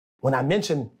When I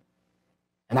mention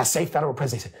and I say federal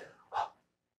prison, they say,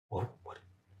 oh,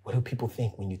 what do people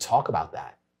think when you talk about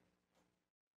that?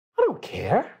 I don't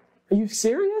care. Are you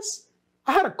serious?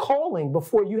 I had a calling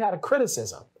before you had a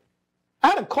criticism. I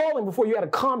had a calling before you had a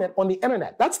comment on the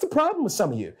internet. That's the problem with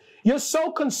some of you. You're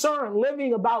so concerned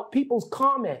living about people's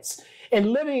comments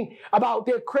and living about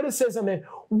their criticism and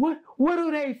what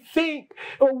do they think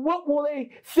or what will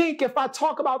they think if I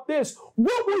talk about this?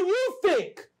 What will you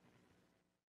think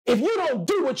if you don't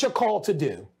do what you're called to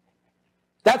do?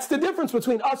 That's the difference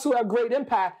between us who have great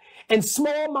impact and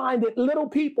small-minded little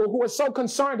people who are so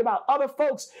concerned about other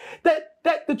folks that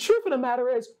the truth of the matter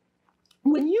is,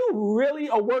 when you really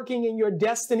are working in your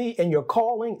destiny and your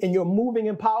calling and you're moving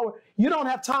in power, you don't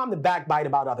have time to backbite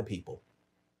about other people.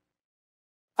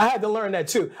 I had to learn that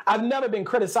too. I've never been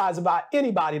criticized about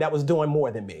anybody that was doing more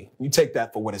than me. You take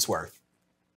that for what it's worth.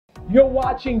 You're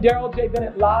watching Darrell J.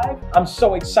 Bennett Live. I'm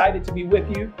so excited to be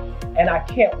with you, and I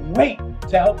can't wait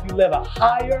to help you live a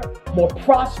higher, more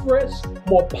prosperous,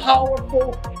 more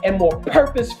powerful, and more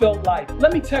purpose-filled life.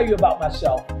 Let me tell you about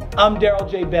myself. I'm Darrell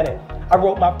J. Bennett. I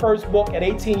wrote my first book at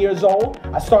 18 years old.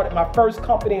 I started my first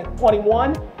company at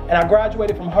 21, and I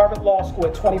graduated from Harvard Law School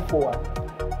at 24.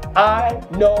 I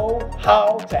know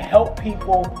how to help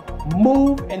people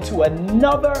move into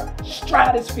another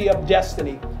stratosphere of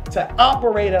destiny, to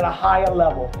operate at a higher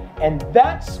level. And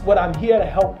that's what I'm here to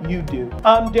help you do.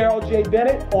 I'm Darrell J.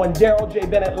 Bennett on Darrell J.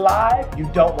 Bennett Live. You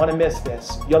don't want to miss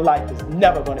this. Your life is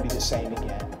never going to be the same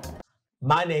again.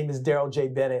 My name is Darrell J.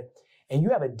 Bennett, and you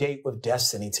have a date with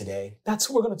destiny today. That's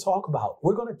what we're going to talk about.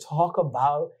 We're going to talk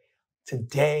about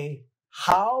today,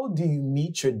 how do you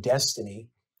meet your destiny?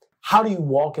 How do you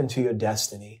walk into your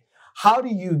destiny? How do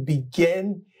you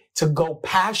begin to go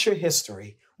past your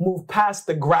history, move past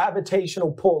the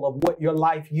gravitational pull of what your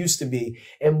life used to be,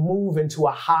 and move into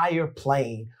a higher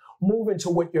plane, move into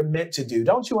what you're meant to do?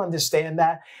 Don't you understand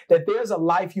that there's a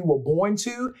life you were born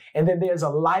to, and then there's a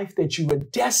life that you were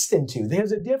destined to?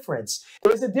 There's a difference.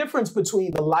 There's a difference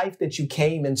between the life that you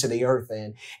came into the earth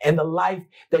in and the life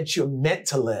that you're meant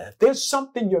to live. There's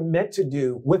something you're meant to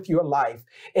do with your life.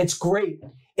 It's great.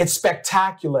 It's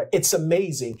spectacular. It's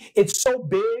amazing. It's so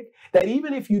big that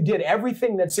even if you did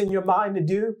everything that's in your mind to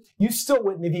do, you still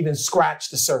wouldn't have even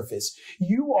scratched the surface.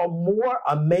 You are more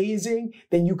amazing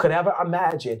than you could ever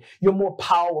imagine. You're more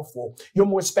powerful. You're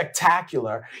more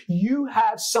spectacular. You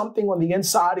have something on the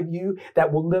inside of you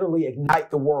that will literally ignite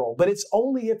the world. But it's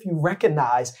only if you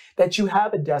recognize that you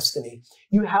have a destiny,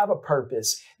 you have a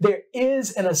purpose. There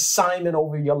is an assignment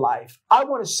over your life. I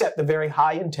want to set the very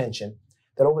high intention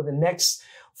that over the next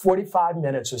 45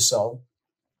 minutes or so,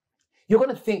 you're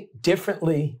going to think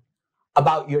differently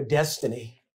about your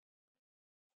destiny.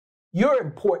 You're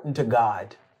important to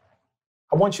God.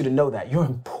 I want you to know that. You're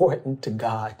important to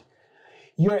God.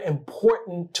 You're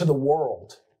important to the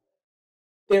world.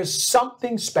 There's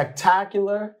something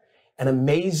spectacular and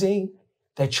amazing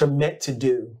that you're meant to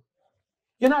do.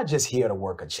 You're not just here to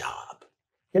work a job.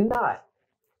 You're not.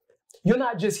 You're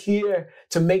not just here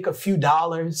to make a few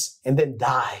dollars and then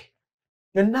die.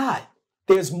 You're not.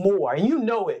 There's more, and you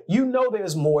know it. You know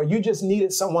there's more. You just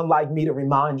needed someone like me to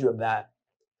remind you of that.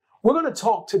 We're going to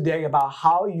talk today about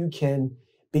how you can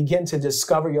begin to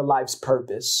discover your life's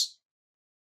purpose,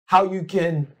 how you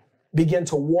can begin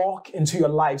to walk into your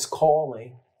life's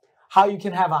calling, how you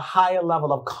can have a higher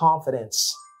level of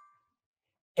confidence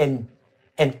and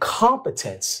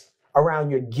competence around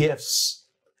your gifts,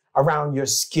 around your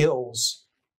skills.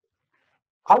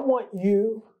 I want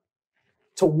you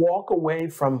to walk away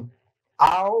from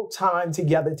our time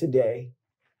together today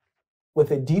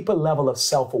with a deeper level of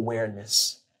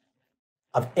self-awareness,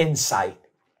 of insight.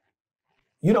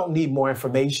 You don't need more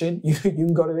information. You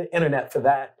can go to the internet for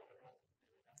that.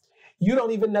 You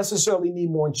don't even necessarily need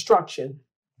more instruction.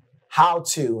 How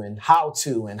to.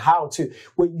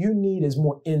 What you need is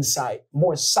more insight,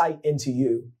 more sight into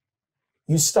you.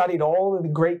 You studied all of the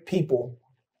great people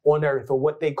on earth, or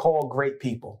what they call great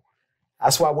people.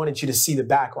 That's why I wanted you to see the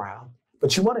background.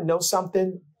 But you want to know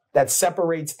something that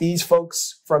separates these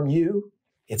folks from you?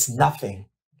 It's nothing.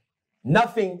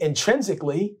 Nothing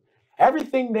intrinsically.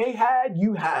 Everything they had,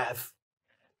 you have.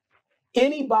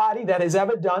 Anybody that has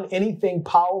ever done anything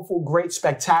powerful, great,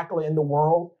 spectacular in the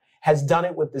world has done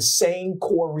it with the same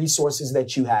core resources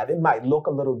that you have. It might look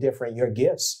a little different, your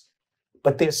gifts,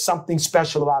 but there's something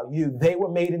special about you. They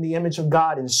were made in the image of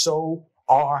God, and so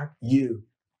are you.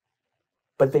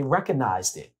 But they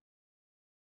recognized it.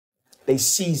 They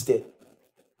seized it.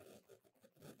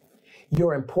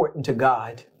 You're important to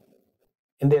God,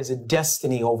 and there's a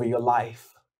destiny over your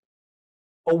life.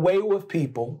 Away with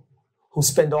people who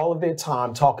spend all of their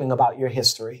time talking about your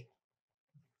history.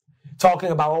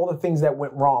 talking about all the things that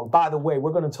went wrong. By the way,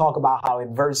 we're going to talk about how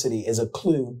adversity is a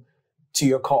clue to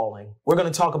your calling. We're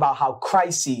going to talk about how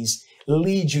crises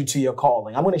lead you to your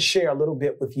calling. I'm going to share a little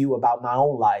bit with you about my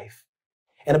own life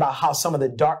and about how some of the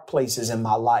dark places in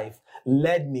my life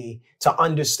led me to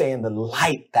understand the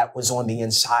light that was on the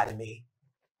inside of me.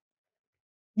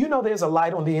 You know, there's a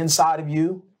light on the inside of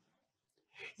you.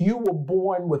 You were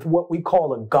born with what we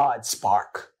call a God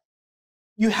spark.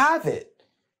 You have it.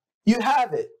 You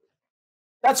have it.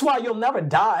 That's why you'll never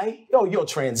die. Oh, you'll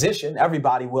transition.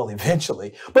 Everybody will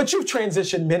eventually. But you've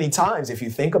transitioned many times if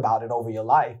you think about it over your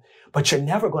life. But you're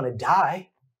never going to die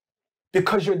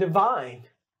because you're divine.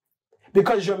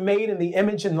 Because you're made in the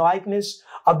image and likeness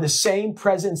of the same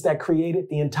presence that created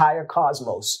the entire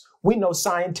cosmos. We know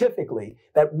scientifically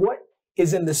that what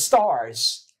is in the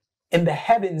stars, in the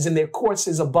heavens, in their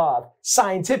courses above,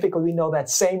 scientifically, we know that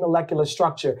same molecular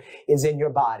structure is in your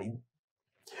body.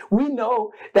 We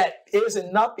know that there's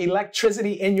enough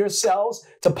electricity in your cells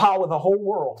to power the whole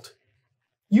world.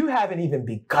 You haven't even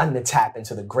begun to tap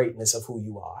into the greatness of who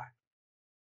you are.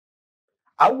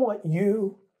 I want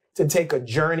you to take a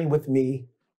journey with me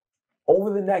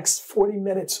over the next 40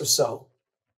 minutes or so.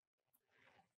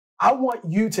 I want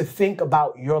you to think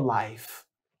about your life.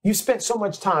 You spent so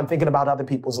much time thinking about other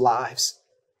people's lives.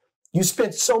 You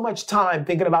spent so much time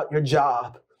thinking about your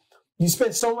job. You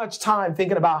spent so much time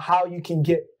thinking about how you can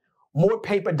get more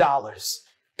paper dollars,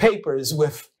 papers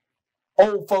with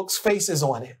old folks' faces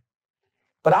on it.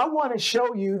 But I want to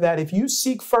show you that if you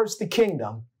seek first the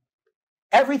kingdom,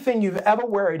 everything you've ever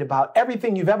worried about,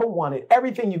 everything you've ever wanted,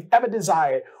 everything you've ever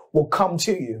desired will come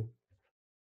to you.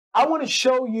 I want to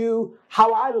show you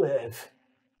how I live.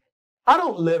 I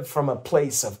don't live from a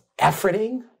place of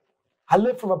efforting. I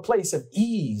live from a place of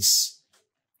ease.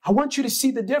 I want you to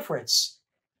see the difference.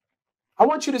 I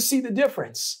want you to see the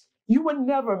difference. You were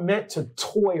never meant to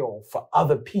toil for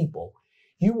other people.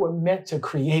 You were meant to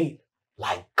create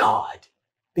like God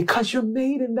because you're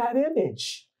made in that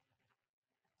image.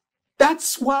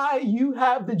 That's why you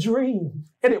have the dream,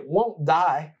 and it won't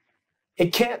die.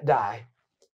 It can't die.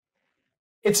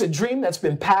 It's a dream that's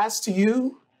been passed to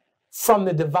you from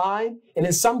the divine, and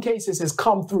in some cases has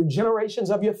come through generations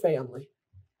of your family.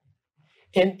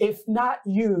 And if not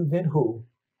you, then who?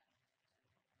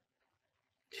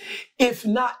 If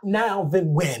not now,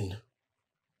 then when?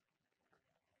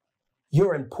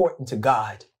 You're important to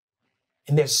God,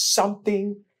 and there's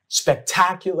something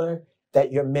spectacular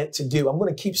that you're meant to do. I'm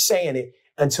going to keep saying it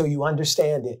until you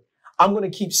understand it. I'm going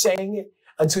to keep saying it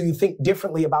until you think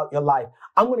differently about your life.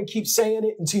 I'm going to keep saying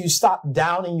it until you stop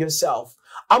downing yourself.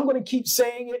 I'm going to keep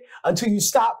saying it until you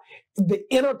stop the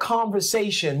inner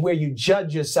conversation where you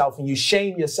judge yourself and you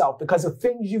shame yourself because of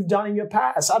things you've done in your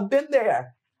past. I've been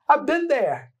there. I've been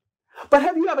there. But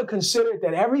have you ever considered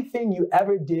that everything you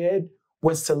ever did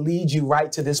was to lead you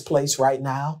right to this place right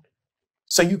now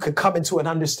so you could come into an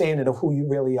understanding of who you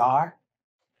really are?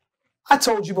 I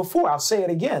told you before, I'll say it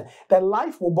again, that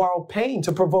life will borrow pain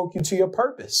to provoke you to your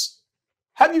purpose.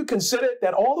 Have you considered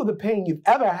that all of the pain you've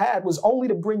ever had was only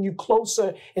to bring you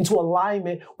closer into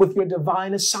alignment with your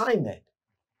divine assignment?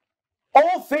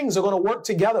 All things are going to work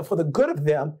together for the good of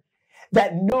them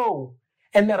that know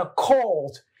and that are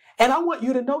called. And I want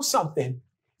you to know something.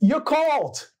 You're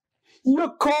called.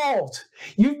 You're called.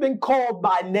 You've been called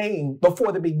by name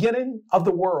before the beginning of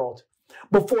the world,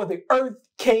 before the earth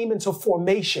came into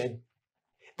formation.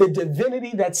 The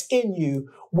divinity that's in you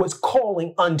was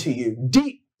calling unto you.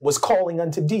 Deep was calling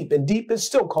unto deep, and deep is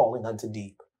still calling unto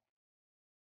deep.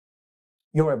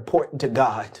 You're important to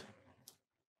God.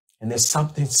 And there's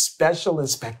something special and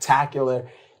spectacular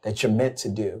that you're meant to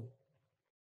do.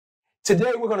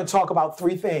 Today, we're going to talk about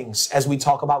three things as we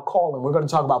talk about calling. We're going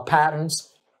to talk about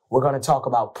patterns. We're going to talk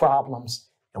about problems.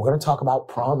 And we're going to talk about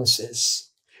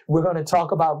promises. We're going to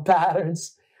talk about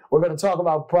patterns. We're going to talk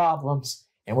about problems.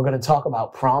 And we're going to talk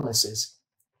about promises.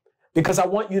 Because I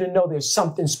want you to know there's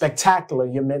something spectacular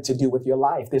you're meant to do with your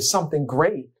life. There's something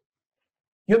great.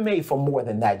 You're made for more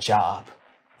than that job.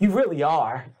 You really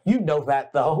are. You know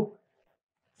that, though.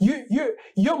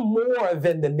 You're more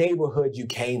than the neighborhood you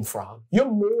came from.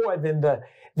 You're more than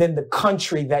the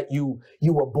country that you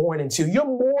were born into. You're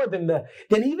more than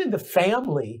even the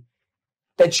family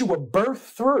that you were birthed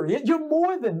through. You're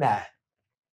more than that.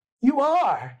 You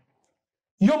are.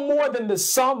 You're more than the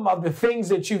sum of the things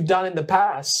that you've done in the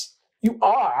past. You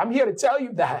are. I'm here to tell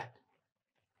you that.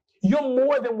 You're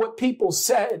more than what people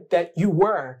said that you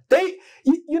were.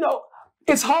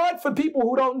 It's hard for people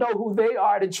who don't know who they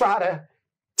are to try to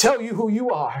tell you who you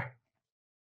are.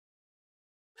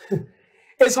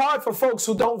 It's hard for folks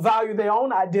who don't value their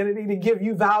own identity to give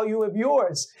you value of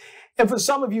yours. And for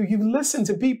some of you, you've listened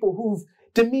to people who've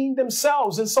demeaned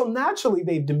themselves, and so naturally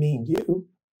they've demeaned you.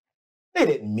 They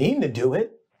didn't mean to do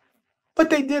it, but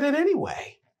they did it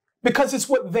anyway because it's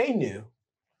what they knew.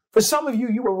 For some of you,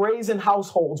 you were raised in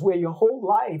households where your whole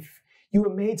life you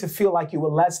were made to feel like you were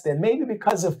less than, maybe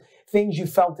because of things you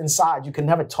felt inside you could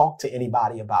never talk to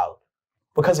anybody about,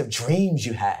 because of dreams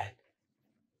you had.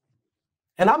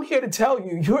 And I'm here to tell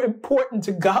you, you're important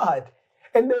to God,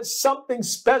 and there's something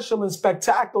special and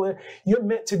spectacular you're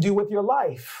meant to do with your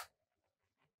life.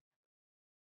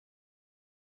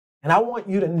 And I want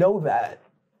you to know that,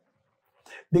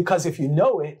 because if you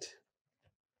know it,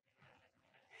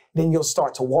 then you'll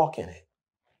start to walk in it.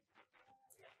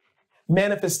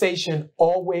 Manifestation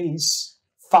always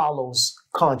follows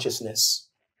consciousness.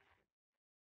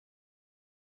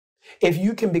 If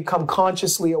you can become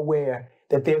consciously aware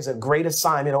that there's a great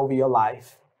assignment over your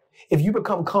life, if you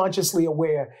become consciously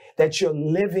aware that you're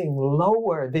living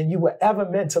lower than you were ever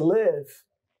meant to live,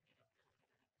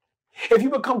 if you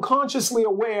become consciously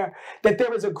aware that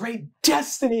there is a great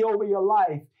destiny over your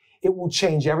life, it will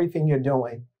change everything you're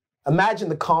doing. Imagine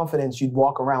the confidence you'd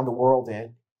walk around the world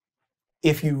in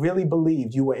if you really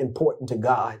believed you were important to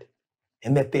God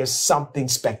and that there's something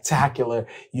spectacular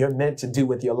you're meant to do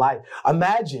with your life.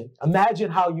 Imagine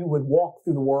how you would walk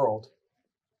through the world.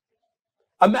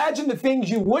 Imagine the things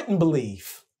you wouldn't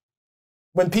believe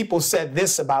when people said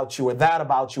this about you or that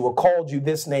about you or called you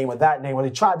this name or that name, or they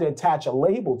tried to attach a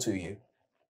label to you.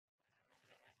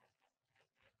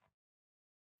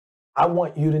 I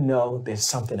want you to know there's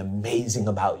something amazing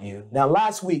about you. Now,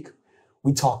 last week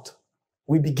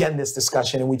we began this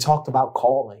discussion and we talked about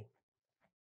calling.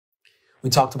 We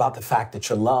talked about the fact that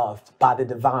you're loved by the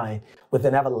divine with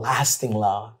an everlasting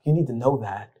love. You need to know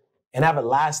that. An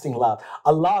everlasting love,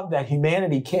 a love that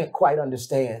humanity can't quite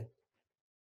understand.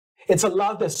 It's a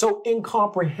love that's so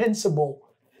incomprehensible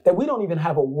that we don't even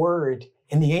have a word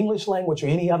in the English language or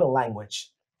any other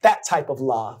language. That type of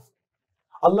love.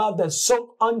 A love that's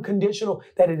so unconditional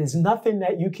that it is nothing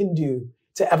that you can do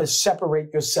to ever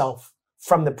separate yourself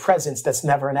from the presence that's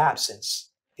never an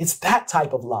absence. It's that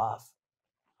type of love.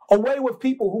 Away with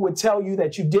people who would tell you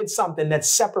that you did something that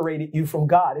separated you from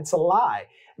God. It's a lie.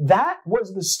 That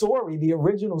was the story, the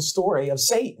original story of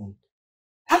Satan.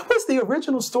 That was the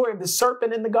original story of the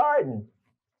serpent in the garden.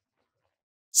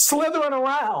 Slithering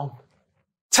around,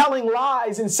 telling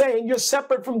lies and saying you're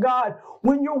separate from God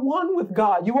when you're one with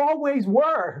God. You always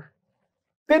were.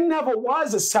 There never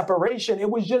was a separation. It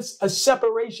was just a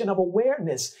separation of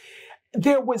awareness.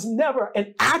 There was never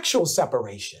an actual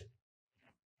separation.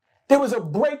 There was a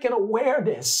break in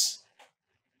awareness.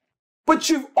 But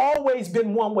you've always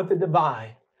been one with the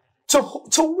divine. To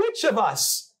which of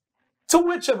us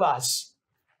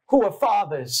who are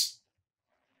fathers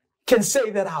can say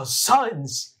that our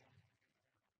sons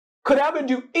could ever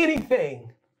do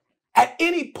anything at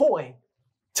any point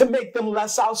to make them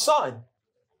less our son?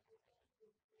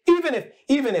 Even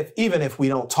if we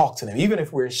don't talk to them, even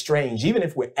if we're estranged, even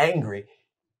if we're angry,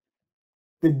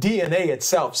 the DNA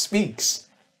itself speaks.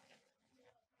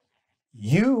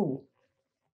 Your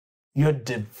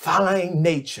divine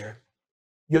nature,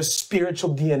 your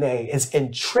spiritual DNA is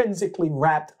intrinsically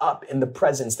wrapped up in the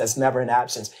presence that's never in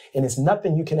absence. And it's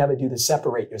nothing you can ever do to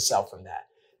separate yourself from that.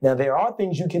 Now, there are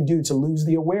things you can do to lose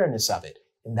the awareness of it.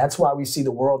 And that's why we see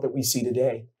the world that we see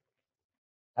today.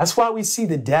 That's why we see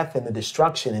the death and the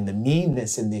destruction and the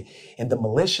meanness and the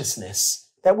maliciousness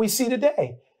that we see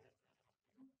today.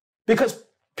 Because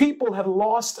people have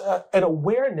lost an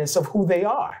awareness of who they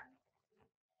are.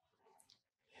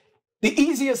 The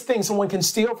easiest thing someone can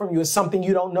steal from you is something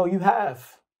you don't know you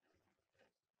have.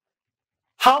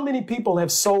 How many people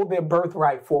have sold their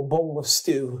birthright for a bowl of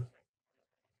stew?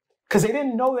 Because they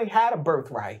didn't know they had a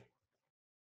birthright.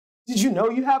 Did you know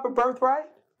you have a birthright?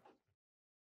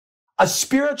 A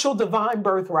spiritual divine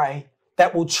birthright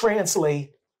that will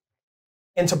translate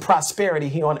into prosperity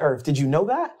here on earth. Did you know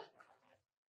that?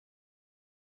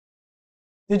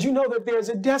 Did you know that there's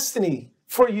a destiny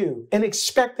for you, an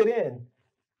expected end?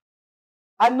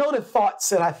 I know the thoughts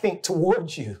that I think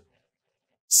towards you,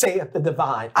 saith the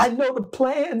divine. I know the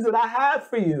plans that I have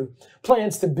for you.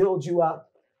 Plans to build you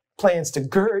up. Plans to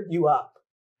gird you up.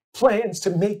 Plans to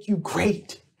make you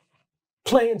great.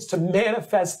 Plans to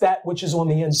manifest that which is on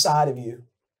the inside of you.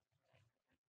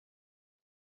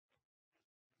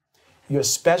 You're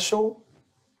special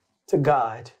to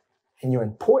God and you're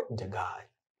important to God.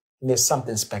 And there's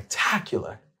something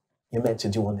spectacular you're meant to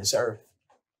do on this earth.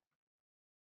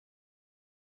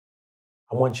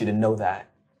 I want you to know that.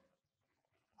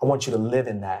 I want you to live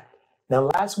in that. Now,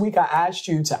 last week I asked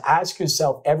you to ask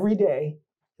yourself every day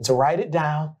and to write it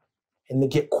down and to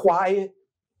get quiet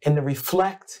and to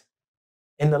reflect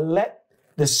and to let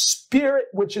the spirit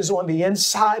which is on the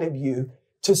inside of you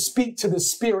to speak to the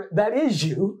spirit that is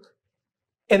you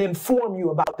and inform you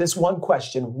about this one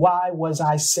question: why was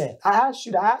I sent? I asked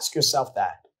you to ask yourself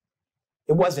that.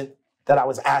 It wasn't that I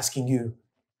was asking you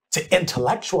to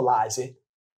intellectualize it.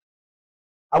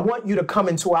 I want you to come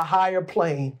into a higher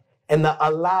plane and to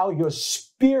allow your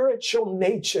spiritual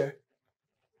nature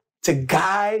to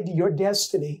guide your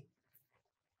destiny.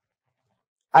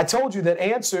 I told you that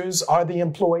answers are the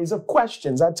employees of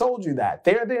questions. I told you that.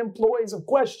 They're the employees of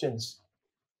questions.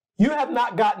 You have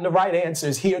not gotten the right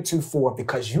answers heretofore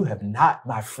because you have not,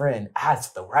 my friend,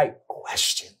 asked the right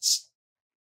questions.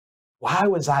 Why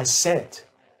was I sent?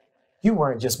 You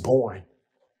weren't just born.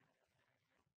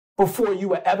 Before you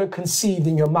were ever conceived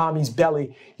in your mommy's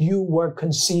belly, you were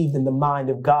conceived in the mind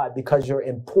of God because you're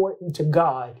important to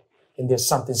God and there's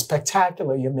something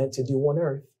spectacular you're meant to do on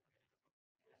earth.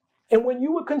 And when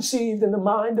you were conceived in the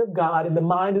mind of God, in the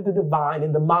mind of the divine,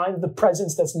 in the mind of the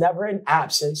presence that's never in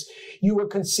absence, you were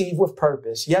conceived with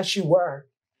purpose. Yes, you were.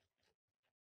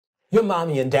 Your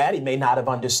mommy and daddy may not have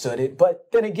understood it,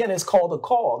 but then again, it's called a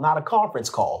call, not a conference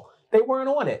call. They weren't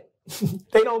on it.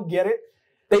 They don't get it.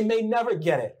 They may never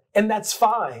get it. And that's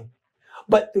fine.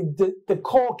 But the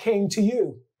call came to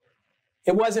you.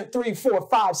 It wasn't 3, 4,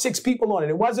 5, 6 people on it.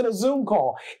 It wasn't a Zoom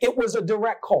call. It was a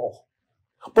direct call.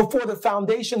 Before the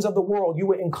foundations of the world, you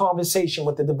were in conversation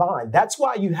with the divine. That's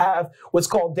why you have what's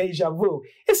called deja vu.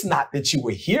 It's not that you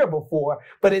were here before,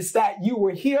 but it's that you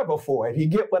were here before, if you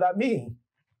get what I mean.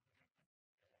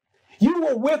 You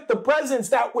were with the presence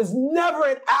that was never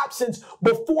in absence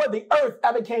before the earth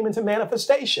ever came into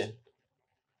manifestation.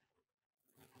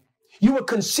 You were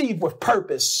conceived with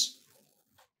purpose.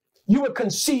 You were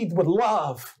conceived with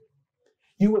love.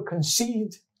 You were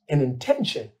conceived in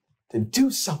intention to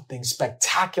do something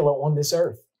spectacular on this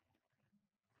earth.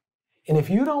 And if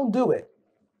you don't do it,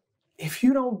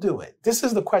 this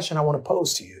is the question I want to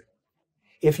pose to you.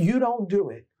 If you don't do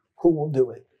it, who will do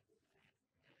it?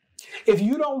 If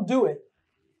you don't do it,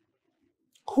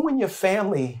 who in your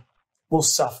family will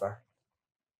suffer?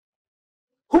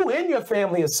 Who in your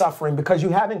family is suffering because you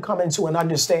haven't come into an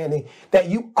understanding that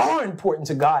you are important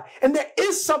to God and there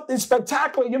is something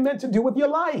spectacular you're meant to do with your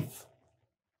life?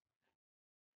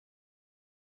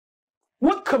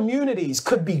 What communities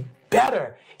could be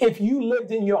better if you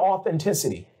lived in your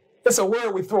authenticity? It's a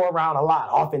word we throw around a lot,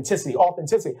 authenticity,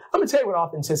 authenticity. I'm going to tell you what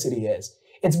authenticity is.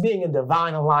 It's being in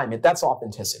divine alignment. That's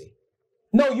authenticity.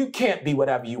 No, you can't be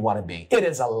whatever you want to be. It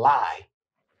is a lie.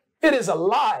 It is a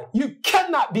lie. You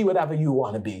cannot be whatever you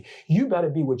want to be. You better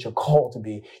be what you're called to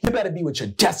be. You better be what you're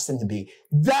destined to be.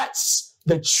 That's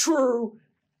the true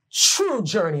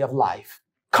journey of life.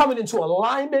 Coming into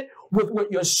alignment with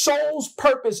what your soul's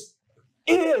purpose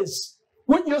is,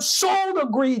 what your soul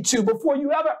agreed to before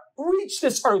you ever reached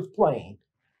this earth plane.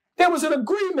 There was an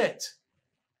agreement.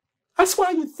 That's why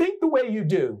you think the way you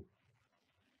do.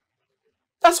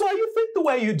 That's why you think the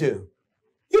way you do.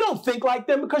 You don't think like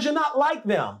them because you're not like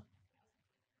them.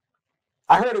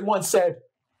 I heard it once said,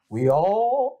 we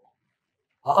all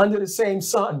are under the same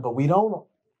sun, but we don't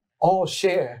all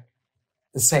share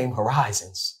the same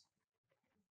horizons.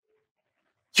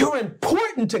 You're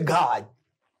important to God.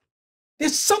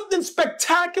 There's something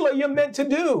spectacular you're meant to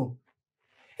do.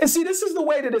 And see, this is the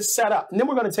way that it's set up. And then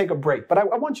we're going to take a break. But I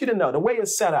want you to know the way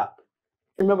it's set up.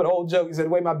 Remember the old joke, he said, the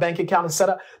way my bank account is set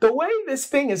up. The way this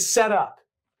thing is set up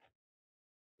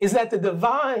is that the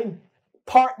divine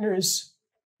partners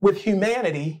with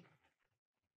humanity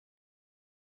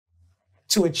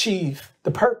to achieve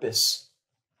the purpose.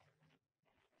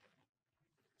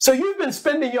 So you've been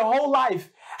spending your whole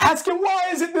life asking, why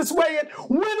is it this way? And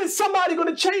when is somebody going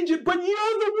to change it? But you're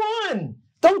the one.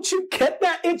 Don't you get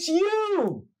that? It's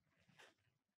you.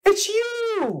 It's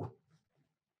you.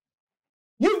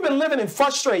 You've been living in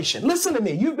frustration. Listen to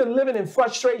me. You've been living in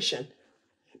frustration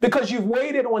because you've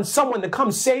waited on someone to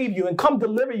come save you and come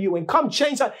deliver you and come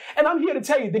change something. And I'm here to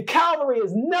tell you, the Calvary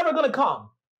is never going to come.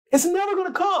 It's never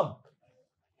going to come.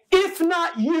 If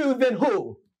not you, then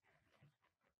who?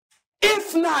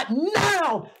 If not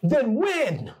now, then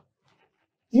when?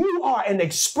 You are an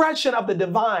expression of the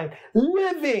divine,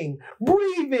 living,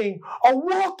 breathing, a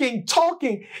walking,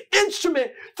 talking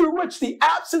instrument through which the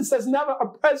absence that's never a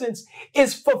presence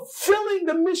is fulfilling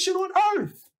the mission on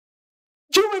earth.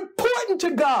 You're important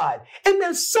to God, and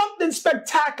there's something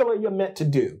spectacular you're meant to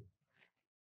do.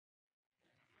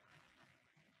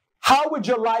 How would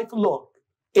your life look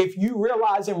if you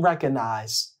realize and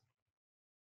recognize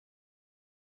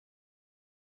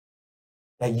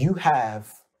that you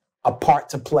have a part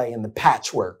to play in the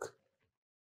patchwork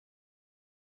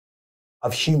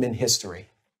of human history?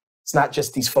 It's not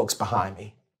just these folks behind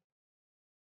me.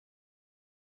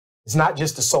 It's not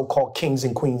just the so-called kings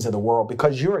and queens of the world,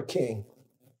 because you're a king.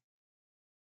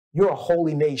 You're a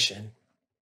holy nation,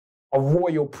 a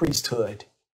royal priesthood,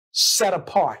 set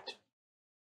apart.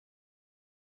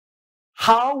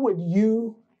 How would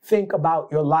you think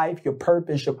about your life, your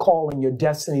purpose, your calling, your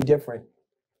destiny different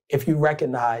if you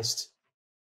recognized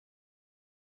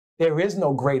there is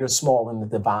no great or small in the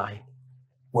divine?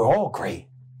 We're all great.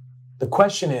 The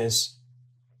question is,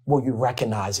 will you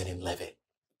recognize it and live it?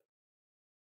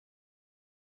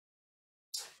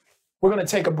 We're going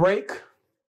to take a break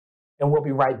and we'll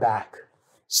be right back.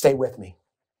 Stay with me.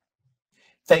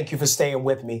 Thank you for staying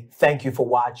with me. Thank you for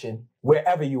watching.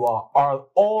 Wherever you are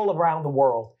all around the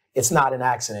world, it's not an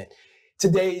accident.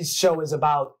 Today's show is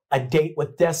about a date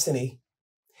with destiny.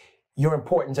 You're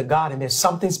important to God, and there's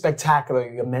something spectacular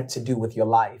you're meant to do with your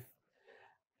life.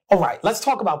 All right, let's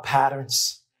talk about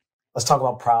patterns. Let's talk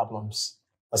about problems.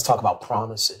 Let's talk about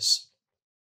promises.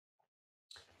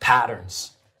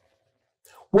 Patterns.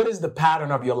 What is the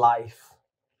pattern of your life?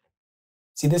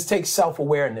 See, this takes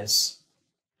self-awareness.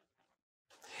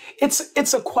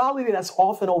 It's a quality that's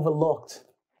often overlooked.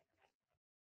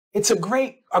 It's a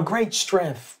great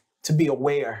strength to be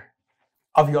aware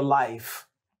of your life,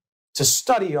 to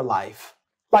study your life,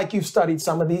 like you've studied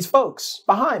some of these folks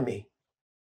behind me.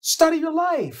 Study your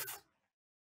life.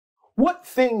 What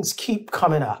things keep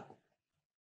coming up?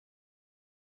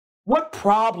 What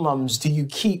problems do you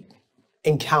keep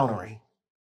encountering?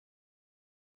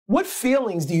 What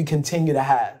feelings do you continue to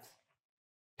have?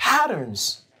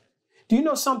 Patterns. Do you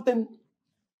know something?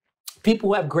 People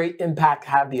who have great impact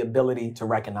have the ability to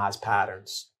recognize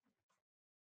patterns.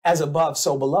 As above,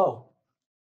 so below.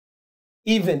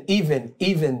 Even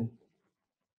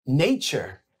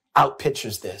nature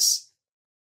outpictures this.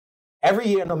 Every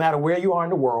year, no matter where you are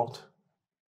in the world,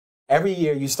 every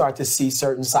year you start to see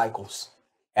certain cycles.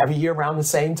 Every year around the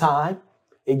same time,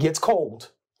 it gets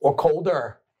cold or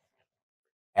colder.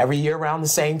 Every year around the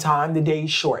same time, the days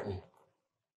shorten.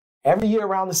 Every year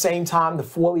around the same time, the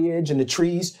foliage and the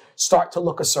trees start to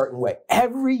look a certain way.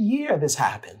 Every year this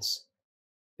happens.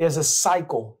 There's a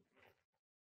cycle.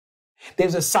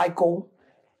 There's a cycle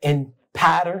in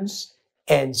patterns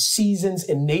and seasons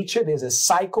in nature. There's a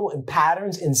cycle in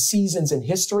patterns and seasons in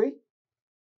history.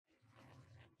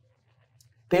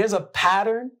 There's a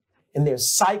pattern and there's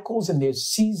cycles and there's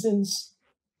seasons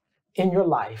in your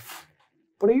life.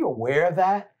 But are you aware of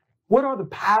that? What are the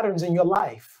patterns in your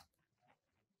life?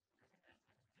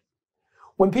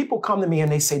 When people come to me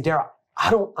and they say, Darrell,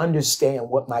 I don't understand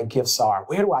what my gifts are.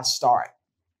 Where do I start?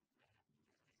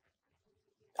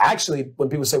 Actually, when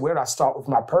people say, where do I start with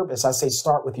my purpose? I say,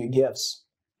 start with your gifts.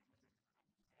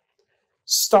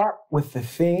 Start with the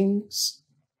things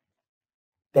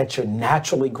that you're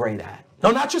naturally great at.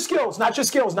 No, not your skills, not your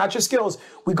skills, not your skills.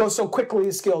 We go so quickly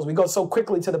to skills. We go so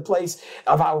quickly to the place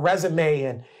of our resume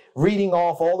and reading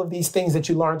off all of these things that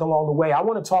you learned along the way. I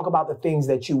want to talk about the things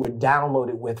that you were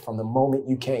downloaded with from the moment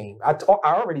you came. I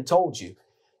already told you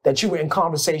that you were in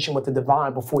conversation with the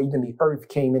divine before even the earth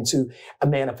came into a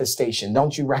manifestation.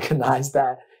 Don't you recognize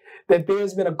that? That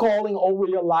there's been a calling over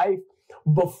your life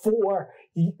before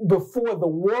the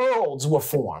worlds were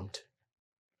formed.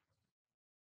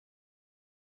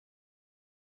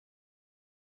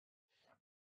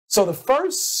 So the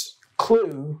first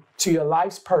clue to your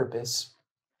life's purpose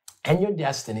and your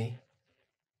destiny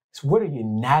is, what are you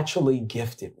naturally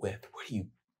gifted with? What do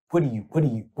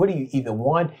you either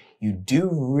one, you do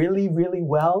really, really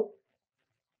well,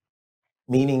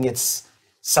 meaning it's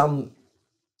some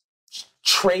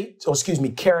trait, or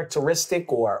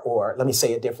characteristic, or let me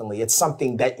say it differently. It's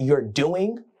something that you're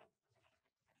doing,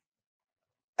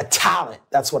 a talent.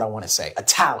 That's what I want to say, a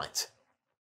talent.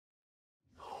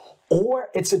 Or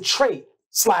it's a trait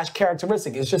 /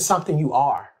 characteristic. It's just something you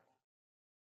are.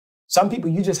 Some people,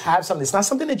 you just have something. It's not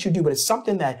something that you do, but it's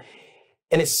something that,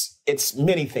 and it's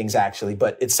many things actually,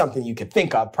 but it's something you could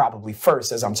think of probably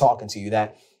first as I'm talking to you,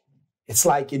 that it's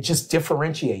like it just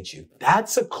differentiates you.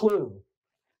 That's a clue.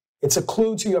 It's a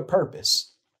clue to your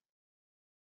purpose.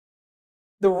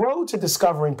 The road to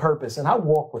discovering purpose, and I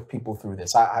walk with people through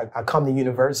this. I come to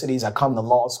universities, I come to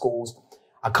law schools,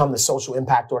 I come to social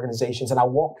impact organizations, and I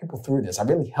walk people through this. I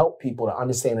really help people to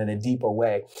understand in a deeper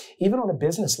way, even on a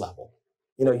business level.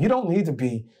 You know, you don't need to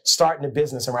be starting a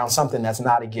business around something that's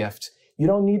not a gift. You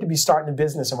don't need to be starting a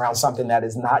business around something that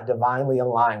is not divinely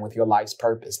aligned with your life's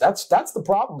purpose. That's the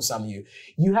problem with some of you.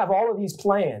 You have all of these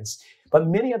plans, but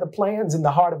many of the plans in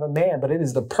the heart of a man, but it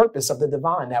is the purpose of the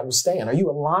divine that will stand. Are you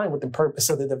aligned with the purpose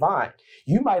of the divine?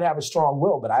 You might have a strong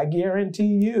will, but I guarantee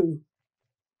you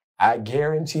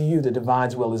the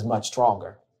divine's will is much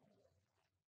stronger.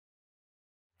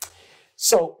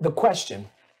 So the question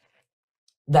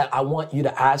that I want you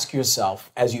to ask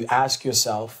yourself as you ask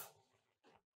yourself,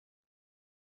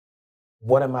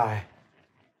 what's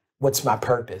my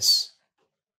purpose?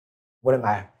 What am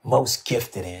I most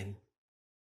gifted in?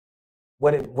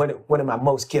 What am I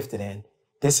most gifted in?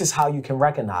 This is how you can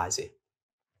recognize it.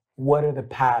 What are the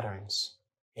patterns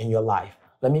in your life?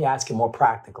 Let me ask you more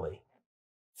practically.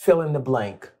 Fill in the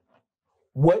blank.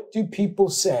 What do people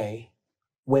say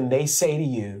when they say to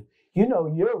you, you know,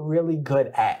 you're really good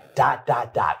at ...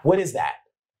 What is that?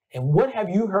 And what have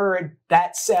you heard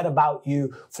that said about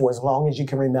you for as long as you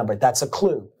can remember? That's a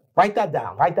clue. Write that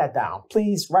down. Write that down.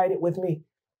 Please write it with me.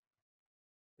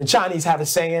 The Chinese have a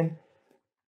saying,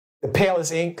 the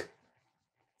palest ink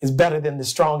is better than the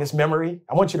strongest memory.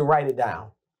 I want you to write it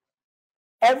down.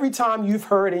 Every time you've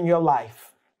heard in your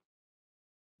life,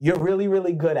 you're really,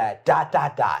 really good at ...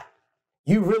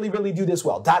 You really, really do this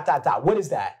well. ... What is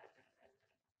that?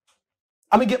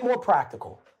 I'm going to get more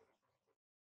practical.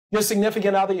 Your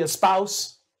significant other, your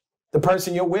spouse, the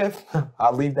person you're with,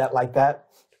 I'll leave that like that.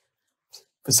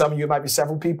 For some of you, it might be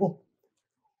several people.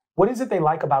 What is it they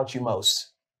like about you most?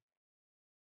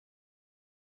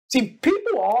 See,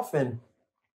 people often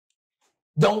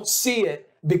don't see it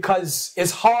because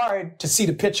it's hard to see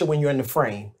the picture when you're in the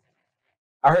frame.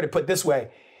 I heard it put this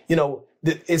way, you know,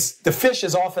 the fish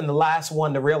is often the last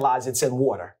one to realize it's in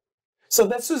water. So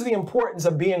this is the importance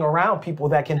of being around people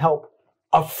that can help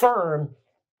affirm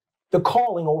the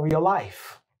calling over your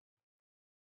life.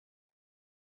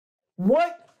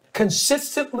 What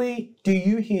consistently do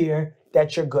you hear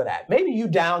that you're good at? Maybe you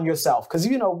down yourself because,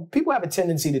 you know, people have a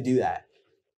tendency to do that.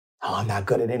 Oh, I'm not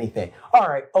good at anything. All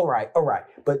right.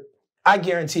 But I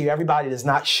guarantee you, everybody does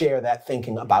not share that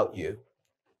thinking about you.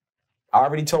 I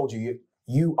already told you,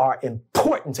 you are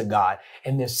important to God,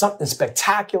 and there's something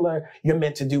spectacular you're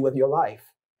meant to do with your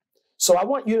life. So I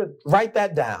want you to write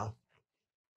that down.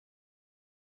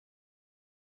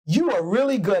 You are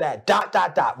really good at ...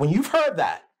 When you've heard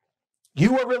that,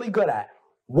 you are really good at,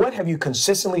 what have you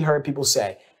consistently heard people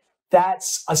say?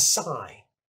 That's a sign.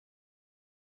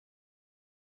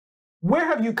 Where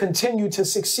have you continued to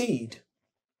succeed?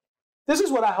 This is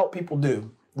what I help people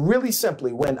do really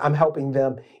simply when I'm helping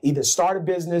them either start a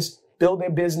business, build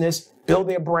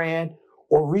their brand,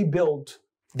 or rebuild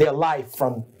their life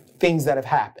from things that have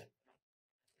happened.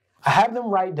 I have them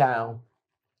write down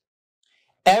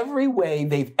every way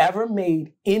they've ever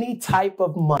made any type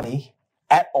of money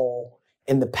at all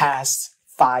in the past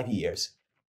 5 years.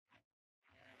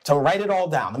 So write it all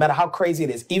down, no matter how crazy it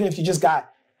is, even if you just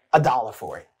got $1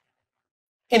 for it.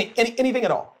 Anything at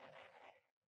all.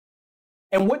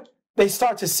 And what they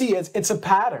start to see is it's a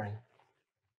pattern.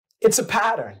 It's a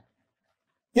pattern.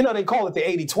 You know, they call it the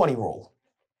 80-20 rule.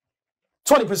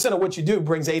 20% of what you do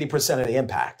brings 80% of the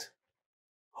impact.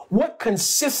 What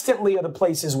consistently are the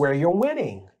places where you're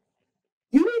winning?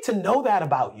 You need to know that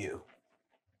about you.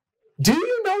 Do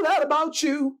you know that about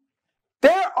you?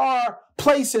 There are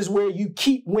places where you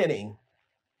keep winning.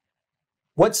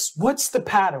 What's the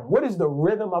pattern? What is the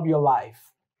rhythm of your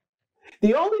life?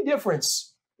 The only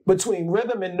difference between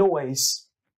rhythm and noise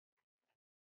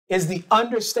is the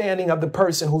understanding of the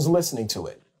person who's listening to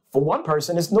it. For one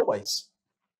person, it's noise.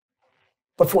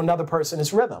 But for another person,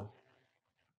 it's rhythm.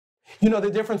 You know the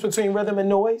difference between rhythm and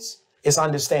noise? It's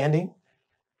understanding.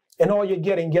 And all you're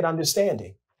get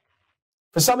understanding.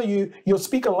 For some of you, you'll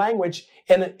speak a language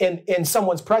in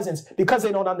someone's presence because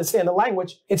they don't understand the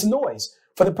language. It's noise.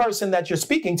 For the person that you're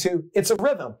speaking to, it's a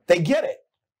rhythm. They get it.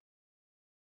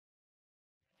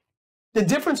 The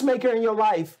difference maker in your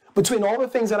life between all the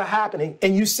things that are happening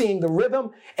and you seeing the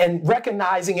rhythm and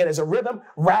recognizing it as a rhythm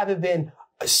rather than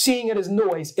seeing it as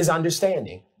noise is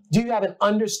understanding. Do you have an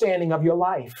understanding of your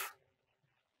life?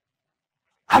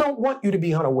 I don't want you to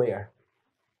be unaware.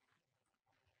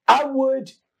 I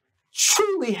would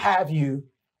truly have you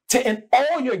to, in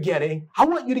all you're getting, I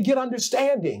want you to get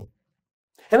understanding.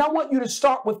 And I want you to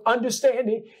start with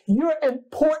understanding you're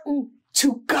important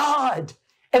to God.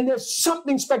 And there's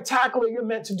something spectacular you're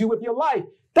meant to do with your life.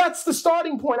 That's the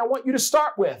starting point I want you to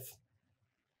start with.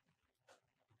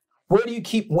 Where do you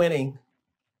keep winning?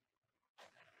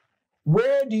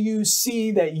 Where do you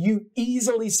see that you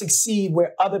easily succeed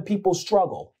where other people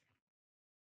struggle?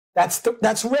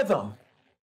 That's rhythm.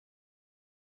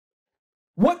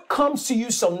 What comes to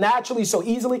you so naturally, so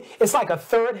easily? It's like a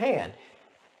third hand.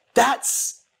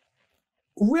 That's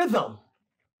rhythm.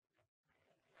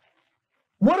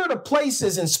 What are the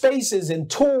places and spaces and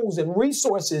tools and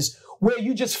resources where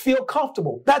you just feel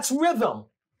comfortable? That's rhythm.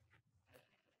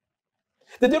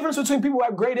 The difference between people who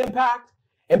have great impact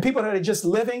and people that are just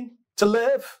living to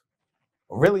live,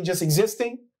 or really just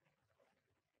existing,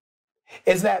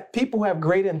 is that people who have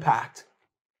great impact,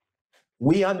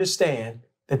 we understand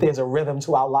that there's a rhythm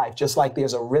to our life, just like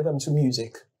there's a rhythm to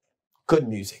music, good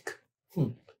music.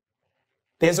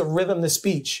 There's a rhythm to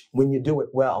speech when you do it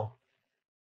well.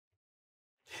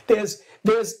 There's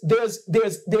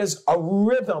a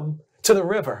rhythm to the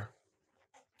river.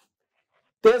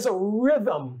 There's a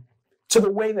rhythm to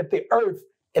the way that the earth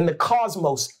and the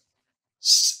cosmos,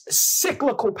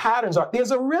 cyclical patterns are.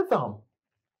 There's a rhythm.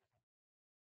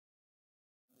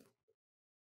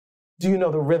 Do you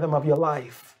know the rhythm of your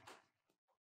life?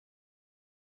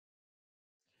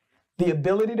 The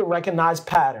ability to recognize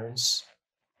patterns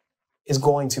is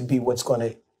going to be what's going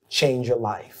to change your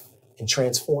life and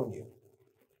transform you.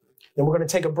 Then we're going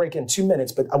to take a break in 2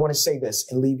 minutes, but I want to say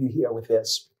this and leave you here with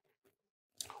this.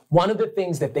 One of the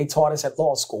things that they taught us at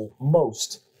law school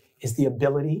most is the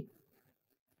ability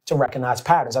to recognize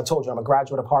patterns. I told you I'm a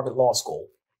graduate of Harvard Law School.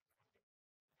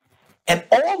 And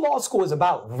all law school is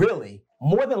about, really,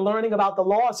 more than learning about the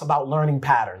law, it's about learning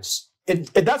patterns.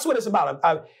 That's what it's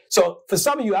about. So for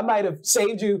some of you, I might have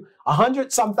saved you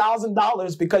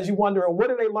 $100,000 because you wondering, what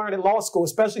do they learn in law school,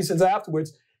 especially since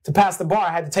afterwards, to pass the bar,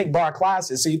 I had to take bar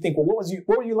classes. So you think, well, what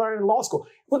were you learning in law school?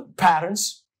 What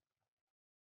patterns?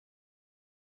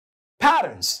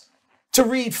 Patterns. To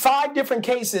read 5 different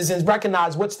cases and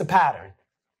recognize what's the pattern.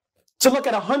 To look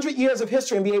at 100 years of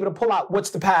history and be able to pull out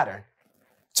what's the pattern.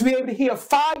 To be able to hear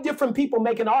 5 different people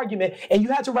make an argument and you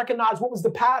had to recognize what was the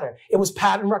pattern. It was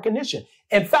pattern recognition.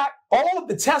 In fact, all of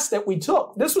the tests that we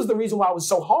took, this was the reason why it was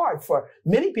so hard for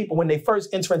many people when they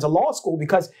first enter into law school,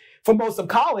 because for most of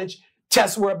college,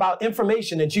 tests were about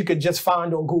information that you could just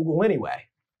find on Google anyway.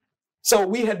 So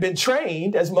we had been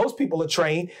trained, as most people are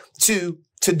trained, to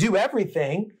do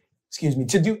everything,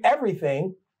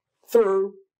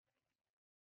 through,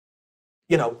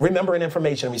 remembering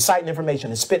information, and reciting information,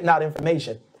 and spitting out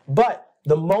information. But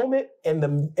the moment and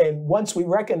once we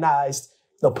recognized,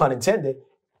 no pun intended,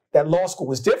 that law school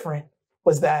was different,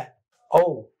 was that,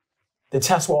 the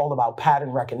tests were all about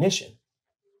pattern recognition.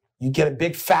 You get a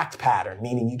big fact pattern,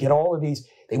 meaning you get all of these,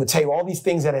 they would tell you all these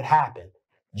things that had happened.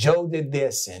 Joe did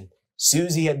this, and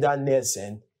Susie had done this,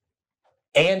 and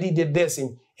Andy did this,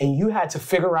 and you had to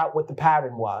figure out what the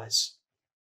pattern was.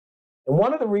 And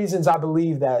one of the reasons I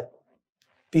believe that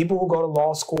people who go to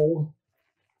law school,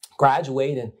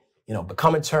 graduate and,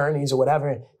 become attorneys or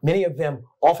whatever, many of them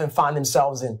often find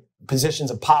themselves in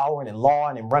positions of power and in law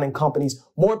and in running companies.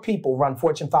 More people run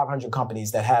Fortune 500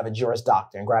 companies that have a Juris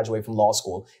Doctor and graduate from law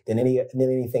school than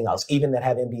anything else, even that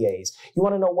have MBAs. You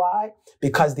want to know why?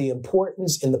 Because the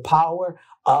importance and the power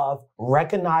of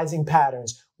recognizing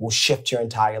patterns will shift your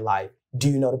entire life. Do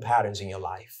you know the patterns in your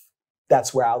life?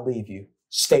 That's where I'll leave you.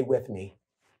 Stay with me.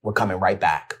 We're coming right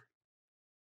back.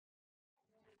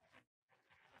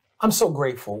 I'm so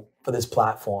grateful for this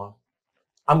platform.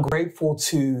 I'm grateful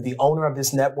to the owner of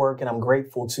this network, and I'm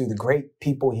grateful to the great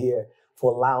people here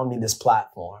for allowing me this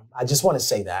platform. I just want to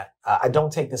say that. I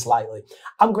don't take this lightly.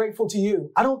 I'm grateful to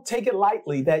you. I don't take it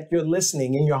lightly that you're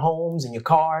listening in your homes, in your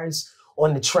cars,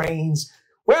 on the trains,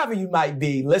 wherever you might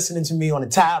be, listening to me on a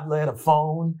tablet, a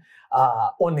phone,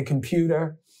 on the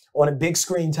computer, on a big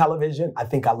screen television. I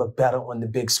think I look better on the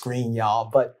big screen, y'all.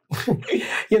 But,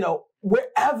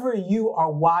 wherever you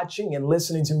are watching and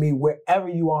listening to me, wherever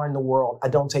you are in the world, I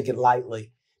don't take it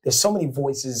lightly. There's so many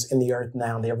voices in the earth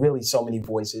now. There are really so many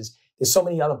voices. There's so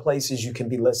many other places you can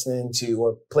be listening to,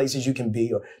 or places you can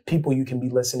be, or people you can be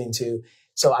listening to.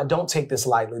 So I don't take this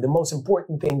lightly. The most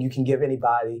important thing you can give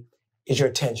anybody is your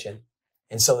attention.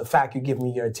 And so the fact you give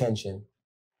me your attention,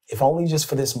 if only just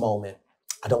for this moment,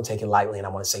 I don't take it lightly, and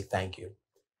I want to say thank you.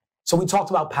 So we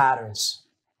talked about patterns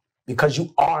because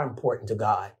you are important to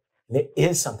God. And there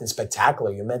is something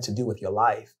spectacular you're meant to do with your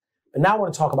life. But now I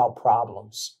want to talk about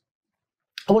problems.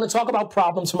 I want to talk about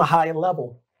problems from a higher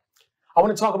level. I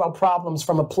want to talk about problems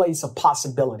from a place of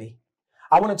possibility.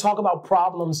 I want to talk about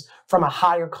problems from a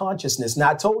higher consciousness. Now,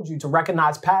 I told you to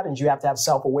recognize patterns, you have to have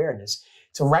self-awareness.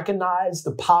 To recognize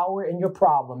the power in your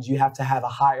problems, you have to have a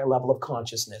higher level of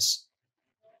consciousness.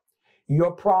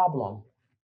 Your problem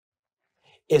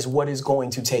is what is going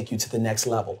to take you to the next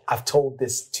level. I've told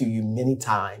this to you many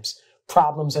times.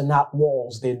 Problems are not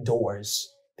walls, they're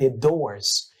doors. They're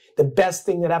doors. The best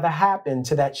thing that ever happened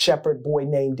to that shepherd boy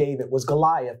named David was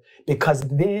Goliath, because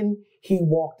then he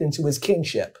walked into his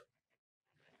kingship.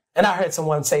 And I heard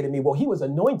someone say to me, well, he was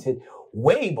anointed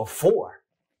way before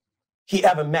he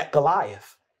ever met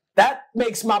Goliath. That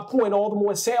makes my point all the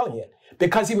more salient,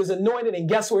 because he was anointed, and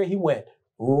guess where he went?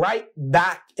 Right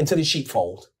back into the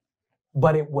sheepfold.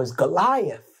 But it was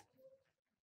Goliath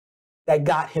that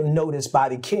got him noticed by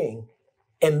the king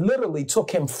and literally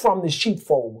took him from the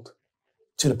sheepfold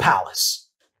to the palace.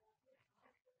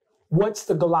 What's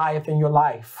the Goliath in your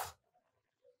life?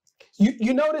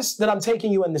 You notice that I'm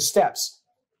taking you in the steps.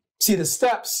 See, the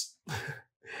steps,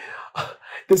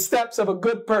 the steps of a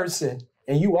good person,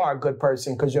 and you are a good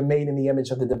person because you're made in the image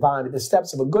of the divine, but the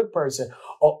steps of a good person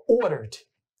are ordered.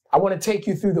 I want to take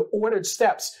you through the ordered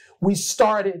steps. We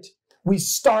started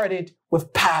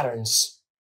with patterns.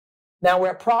 Now we're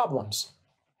at problems.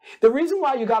 The reason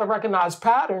why you got to recognize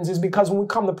patterns is because when we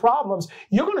come to problems,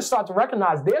 you're going to start to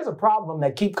recognize there's a problem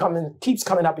that keeps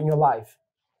coming up in your life.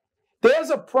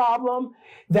 There's a problem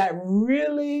that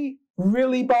really,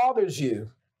 really bothers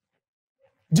you.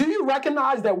 Do you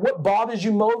recognize that what bothers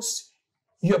you most,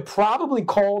 you're probably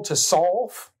called to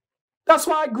solve? That's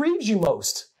why it grieves you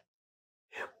most.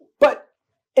 But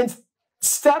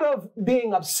instead of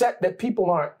being upset that people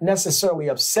aren't necessarily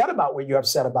upset about what you're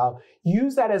upset about,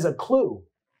 use that as a clue,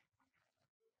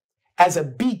 as a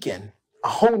beacon, a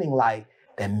honing light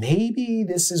that maybe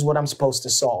this is what I'm supposed to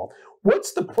solve.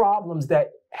 What's the problems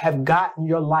that have gotten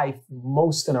your life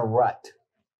most in a rut?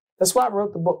 That's why I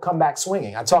wrote the book, Come Back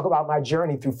Swinging. I talk about my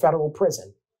journey through federal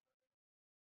prison.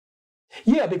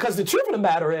 Yeah, because the truth of the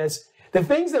matter is, the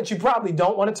things that you probably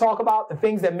don't want to talk about, the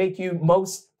things that make you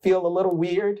most feel a little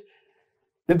weird,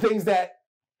 the things that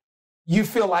you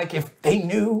feel like if they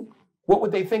knew, what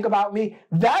would they think about me?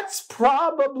 That's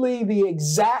probably the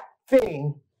exact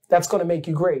thing that's going to make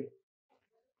you great.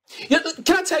 Can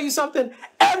I tell you something?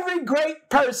 Every great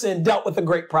person dealt with a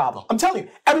great problem. I'm telling you,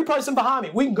 every person behind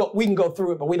me, we can go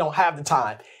through it, but we don't have the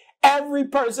time. Every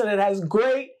person that has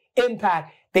great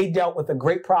impact, they dealt with a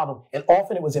great problem. And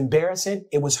often it was embarrassing.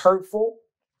 It was hurtful.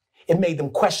 It made them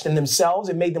question themselves.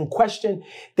 It made them question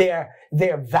their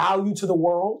value to the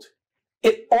world.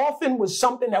 It often was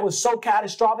something that was so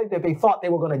catastrophic that they thought they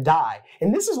were going to die.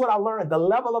 And this is what I learned. The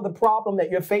level of the problem that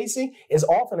you're facing is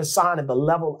often a sign of the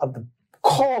level of the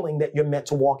calling that you're meant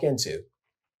to walk into.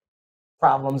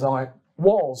 Problems aren't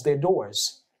walls, they're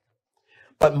doors.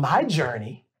 But my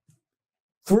journey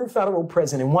through federal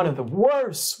prison, and one of the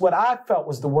worst, what I felt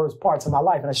was the worst parts of my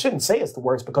life, and I shouldn't say it's the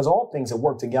worst because all things have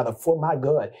worked together for my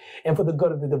good and for the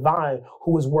good of the divine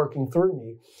who is working through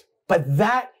me. But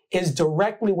that is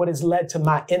directly what has led to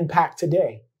my impact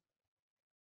today.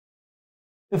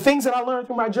 The things that I learned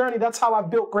through my journey, that's how I've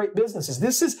built great businesses.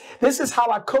 This is how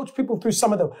I coach people through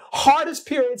some of the hardest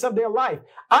periods of their life.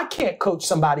 I can't coach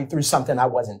somebody through something I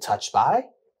wasn't touched by.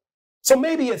 So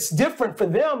maybe it's different for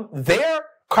them, their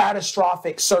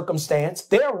catastrophic circumstance,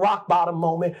 their rock bottom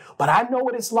moment, but I know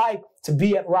what it's like to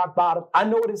be at rock bottom. I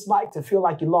know what it's like to feel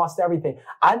like you lost everything.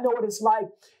 I know what it's like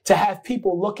to have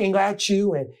people looking at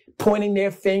you and pointing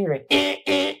their finger and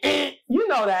You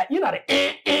know that. You know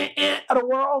the of the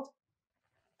world.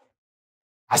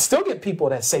 I still get people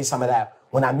that say some of that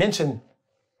when I mention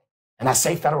and I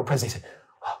say federal prison. They say,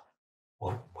 oh,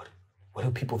 well, what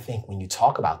do people think when you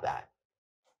talk about that?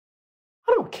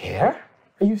 I don't care.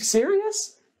 Are you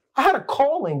serious? I had a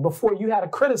calling before you had a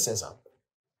criticism.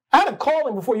 I had a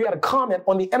calling before you had a comment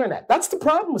on the internet. That's the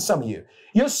problem with some of you.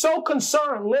 You're so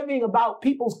concerned living about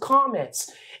people's comments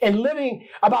and living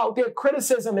about their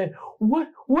criticism and what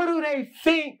do they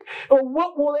think? Or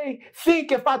what will they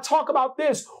think if I talk about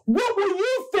this? What will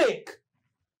you think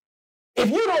if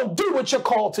you don't do what you're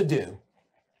called to do?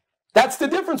 That's the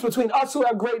difference between us who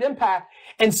have great impact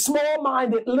and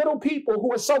small-minded little people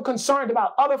who are so concerned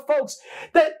about other folks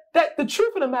that the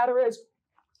truth of the matter is,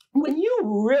 when you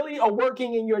really are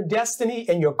working in your destiny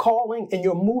and your calling and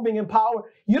you're moving in power,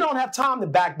 you don't have time to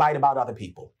backbite about other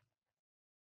people.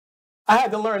 I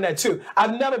had to learn that too.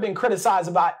 I've never been criticized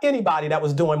about anybody that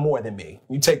was doing more than me.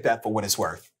 You take that for what it's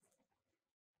worth.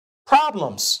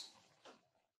 Problems.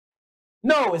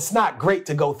 No, it's not great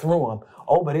to go through them.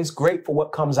 Oh, but it's great for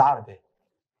what comes out of it.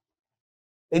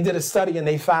 They did a study and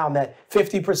they found that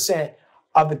 50%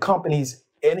 of the companies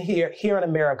here in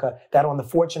America that on the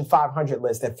Fortune 500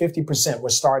 list, that 50% were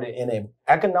started in an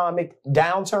economic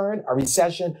downturn, a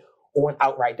recession, or an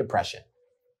outright depression.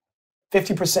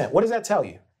 50%. What does that tell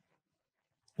you?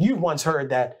 You've once heard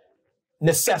that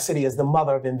necessity is the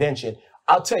mother of invention.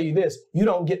 I'll tell you this, you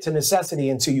don't get to necessity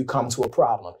until you come to a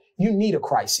problem. You need a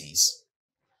crisis.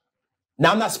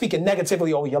 Now, I'm not speaking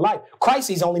negatively over your life.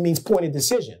 Crises only means point of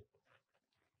decision.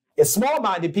 It's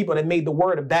small-minded people that made the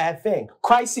word a bad thing.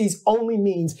 Crises only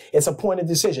means it's a point of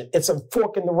decision. It's a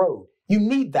fork in the road. You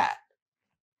need that.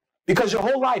 Because your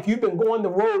whole life, you've been going the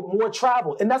road more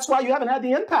traveled. And that's why you haven't had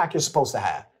the impact you're supposed to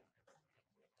have.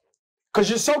 Because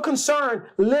you're so concerned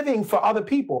living for other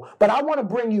people. But I want to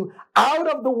bring you out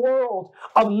of the world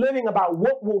of living about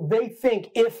what will they think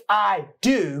if I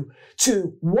do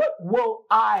to what will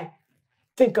I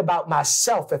think about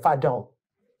myself if I don't.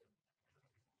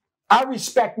 I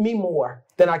respect me more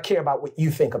than I care about what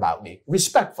you think about me,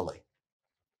 respectfully.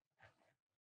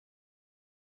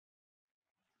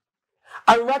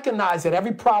 I recognize that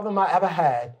every problem I ever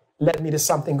had led me to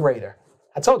something greater.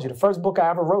 I told you the first book I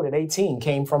ever wrote at 18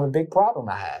 came from a big problem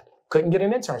I had. Couldn't get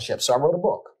an internship, so I wrote a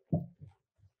book.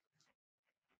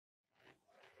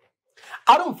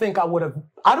 I don't think I would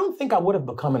have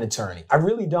become an attorney. I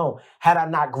really don't, had I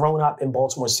not grown up in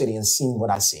Baltimore City and seen what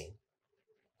I've seen.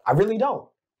 I really don't.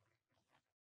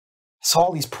 I saw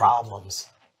all these problems.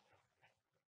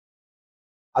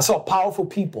 I saw powerful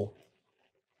people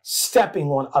stepping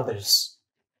on others.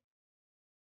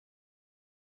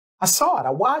 I saw it,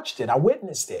 I watched it, I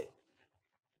witnessed it.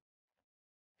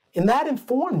 And that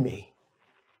informed me.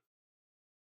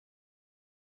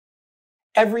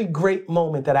 Every great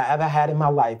moment that I ever had in my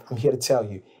life, I'm here to tell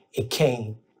you, it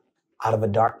came out of a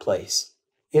dark place.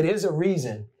 It is a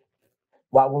reason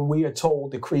why when we are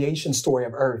told the creation story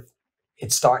of earth,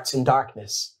 it starts in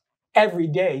darkness. Every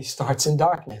day starts in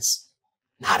darkness,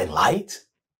 not in light.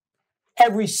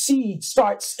 Every seed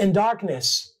starts in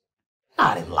darkness,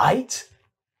 not in light.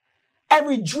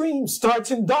 Every dream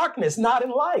starts in darkness, not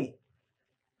in light.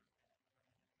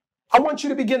 I want you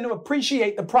to begin to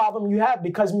appreciate the problem you have,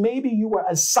 because maybe you were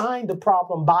assigned the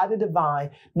problem by the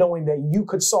divine, knowing that you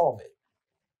could solve it.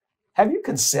 Have you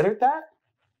considered that?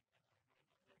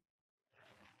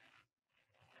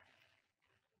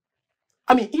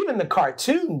 I mean, even the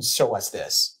cartoons show us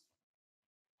this.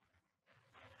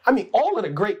 I mean, all of the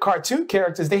great cartoon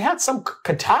characters, they had some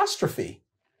catastrophe.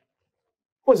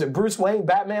 Was it Bruce Wayne,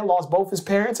 Batman, lost both his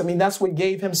parents? I mean, that's what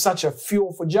gave him such a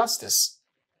fuel for justice.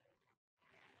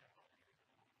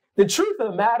 The truth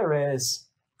of the matter is,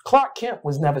 Clark Kent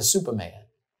was never Superman.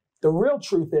 The real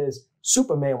truth is,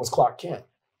 Superman was Clark Kent.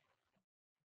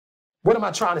 What am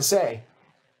I trying to say?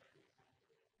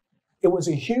 It was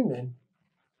a human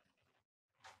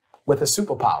with a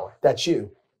superpower. That's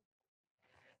you.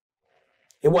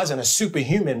 It wasn't a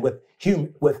superhuman with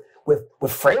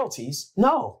frailties.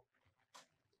 No.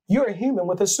 You're a human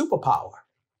with a superpower.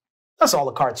 That's all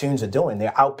the cartoons are doing.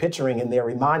 They're out-picturing and they're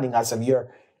reminding us of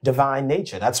your divine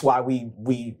nature. That's why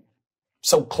we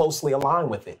so closely align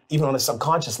with it, even on a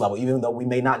subconscious level, even though we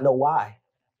may not know why.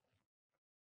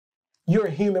 You're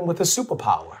a human with a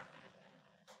superpower.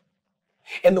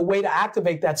 And the way to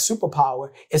activate that superpower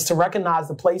is to recognize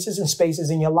the places and spaces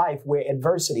in your life where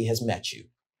adversity has met you.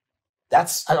 I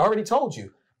already told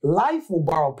you, life will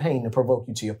borrow pain to provoke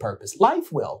you to your purpose.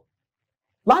 Life will.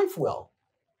 Life will.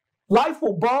 Life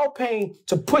will borrow pain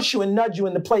to push you and nudge you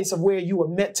in the place of where you were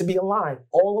meant to be aligned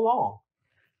all along.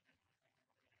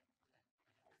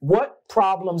 What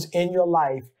problems in your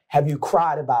life have you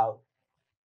cried about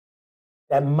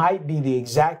that might be the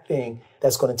exact thing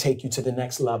that's going to take you to the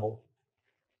next level?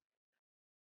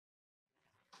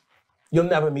 You'll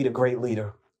never meet a great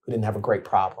leader who didn't have a great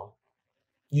problem.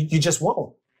 You just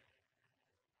won't.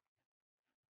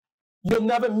 You'll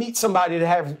never meet somebody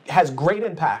that has great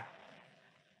impact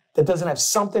that doesn't have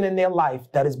something in their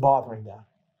life that is bothering them,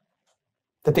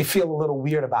 that they feel a little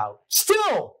weird about.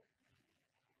 Still,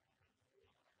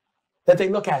 that they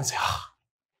look at and say, oh,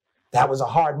 that was a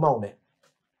hard moment.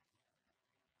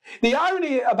 The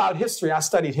irony about history, I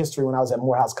studied history when I was at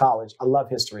Morehouse College. I love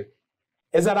history,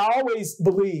 is that I always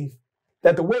believe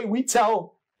that the way we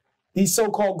tell these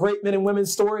so-called great men and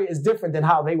women's story is different than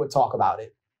how they would talk about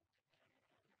it.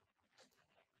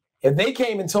 If they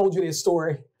came and told you their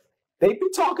story, they'd be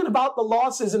talking about the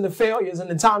losses and the failures and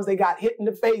the times they got hit in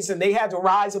the face and they had to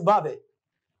rise above it.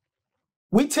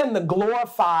 We tend to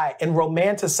glorify and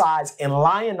romanticize and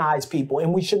lionize people,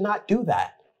 and we should not do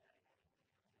that.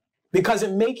 Because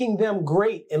in making them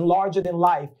great and larger than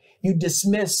life, you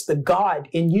dismiss the God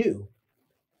in you.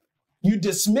 You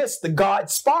dismiss the God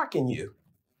spark in you.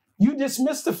 You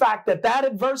dismiss the fact that that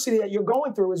adversity that you're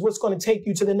going through is what's going to take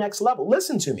you to the next level.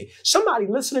 Listen to me. Somebody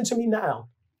listening to me now.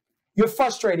 You're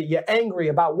frustrated. You're angry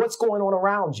about what's going on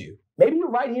around you. Maybe you're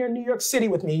right here in New York City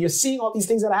with me. You're seeing all these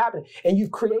things that are happening, and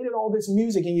you've created all this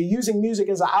music, and you're using music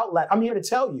as an outlet. I'm here to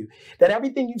tell you that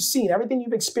everything you've seen, everything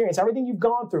you've experienced, everything you've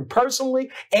gone through personally,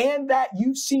 and that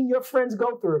you've seen your friends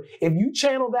go through, if you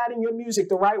channel that in your music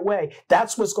the right way,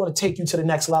 that's what's going to take you to the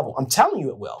next level. I'm telling you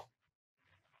it will.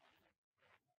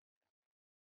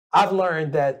 I've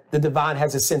learned that the divine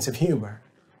has a sense of humor.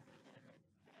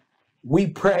 We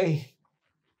pray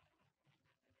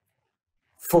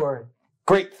for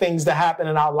great things to happen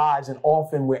in our lives, and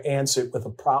often we're answered with a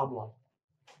problem,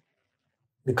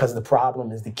 because the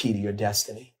problem is the key to your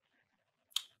destiny.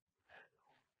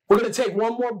 We're going to take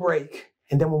one more break,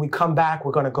 and then when we come back,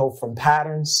 we're going to go from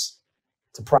patterns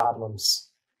to problems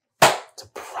to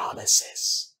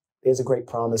promises. There's a great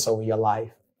promise over your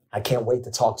life. I can't wait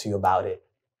to talk to you about it.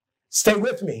 Stay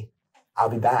with me. I'll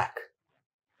be back.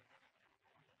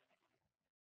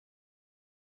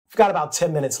 We've got about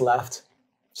 10 minutes left.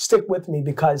 Stick with me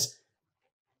because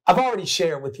I've already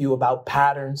shared with you about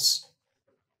patterns.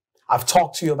 I've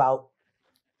talked to you about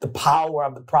the power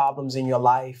of the problems in your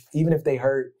life, even if they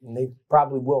hurt, and they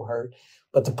probably will hurt,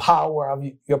 but the power of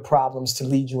your problems to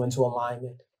lead you into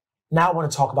alignment. Now I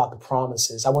want to talk about the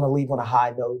promises. I want to leave on a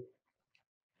high note.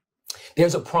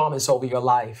 There's a promise over your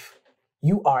life.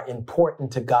 You are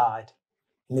important to God.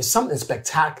 And there's something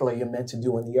spectacular you're meant to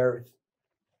do in the earth.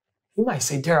 You might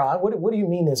say, Darrell, what do you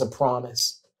mean there's a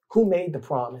promise? Who made the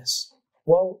promise?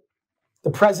 Well,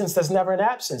 the presence that's never in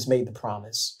absence made the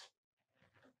promise.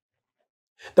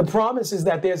 The promise is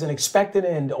that there's an expected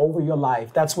end over your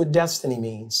life. That's what destiny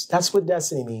means. That's what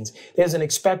destiny means. There's an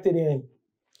expected end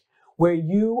where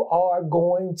you are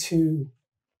going to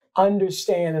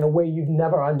understand in a way you've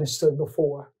never understood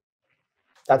before.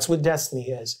 That's what destiny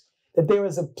is. That there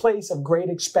is a place of great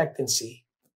expectancy.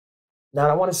 Now,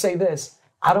 I want to say this.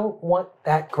 I don't want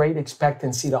that great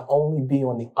expectancy to only be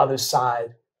on the other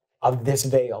side of this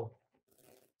veil.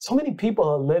 So many people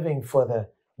are living for the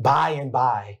by and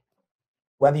by,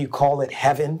 whether you call it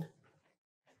heaven,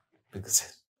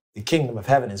 because the kingdom of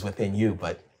heaven is within you,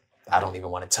 but I don't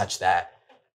even want to touch that.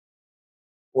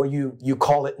 Or you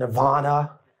call it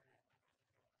nirvana,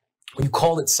 or you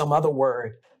call it some other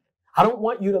word. I don't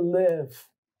want you to live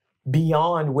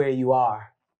beyond where you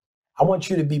are. I want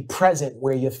you to be present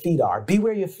where your feet are. Be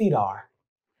where your feet are.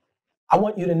 I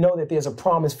want you to know that there's a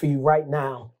promise for you right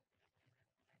now.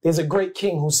 There's a great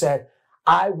king who said,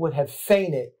 I would have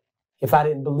fainted if I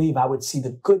didn't believe I would see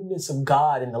the goodness of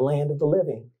God in the land of the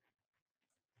living.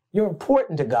 You're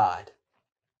important to God.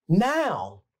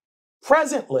 Now,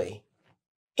 presently,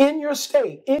 in your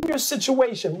state, in your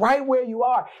situation, right where you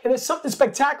are. And there's something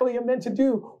spectacular you're meant to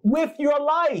do with your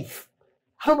life.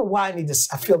 I don't know why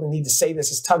I feel the need to say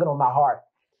this. It's tugging on my heart.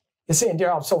 You're saying,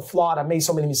 Darrell, I'm so flawed. I made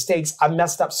so many mistakes. I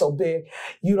messed up so big.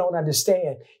 You don't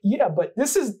understand. Yeah, but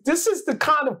this is the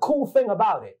kind of cool thing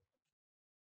about it.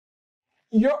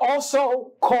 You're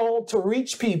also called to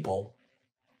reach people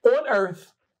on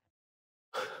earth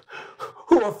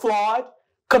who are flawed,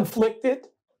 conflicted,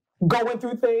 going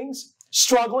through things,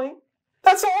 struggling.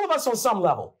 That's all of us on some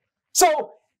level.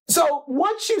 So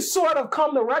once you sort of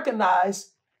come to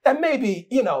recognize that maybe,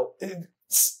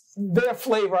 their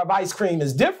flavor of ice cream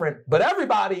is different, but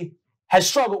everybody has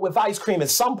struggled with ice cream at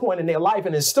some point in their life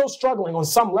and is still struggling on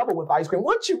some level with ice cream.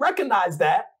 Once you recognize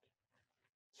that,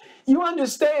 you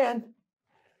understand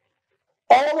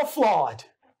all are flawed.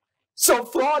 So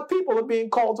flawed people are being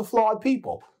called to flawed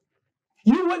people.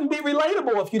 You wouldn't be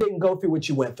relatable if you didn't go through what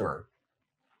you went through.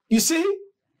 You see?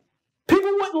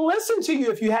 People wouldn't listen to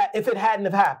you if it hadn't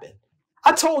have happened.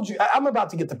 I told you, I'm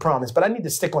about to get the promise, but I need to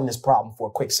stick on this problem for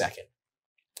a quick second.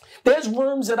 There's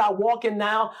rooms that I walk in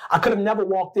now I could have never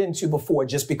walked into before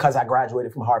just because I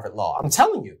graduated from Harvard Law. I'm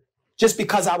telling you, just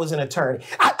because I was an attorney.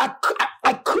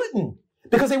 I couldn't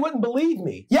because they wouldn't believe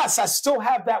me. Yes, I still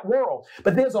have that world,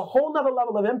 but there's a whole nother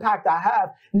level of impact I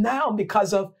have now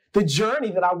because of the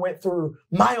journey that I went through,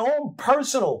 my own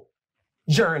personal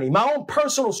journey, my own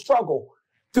personal struggle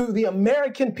through the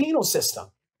American penal system.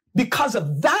 Because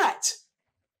of that,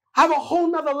 I have a whole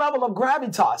nother level of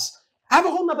gravitas. I have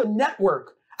a whole nother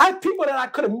network. I have people that I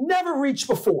could have never reached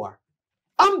before.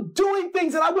 I'm doing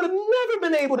things that I would have never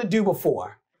been able to do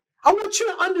before. I want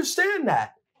you to understand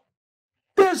that.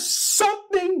 There's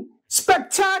something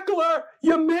spectacular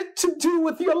you're meant to do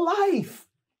with your life.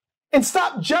 And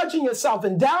stop judging yourself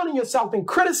and downing yourself and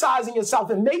criticizing yourself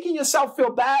and making yourself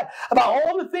feel bad about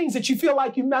all the things that you feel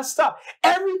like you messed up.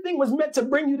 Everything was meant to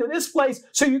bring you to this place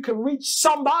so you can reach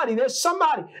somebody. There's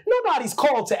somebody. Nobody's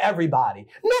called to everybody.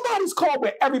 Nobody's called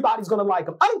where everybody's going to like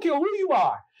them. I don't care who you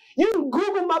are. You can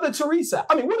Google Mother Teresa.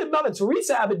 I mean, what did Mother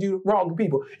Teresa ever do wrong to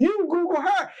people? You can Google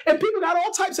her, and people got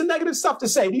all types of negative stuff to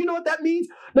say. Do you know what that means?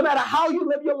 No matter how you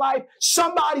live your life,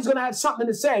 somebody's going to have something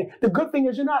to say. The good thing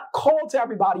is you're not called to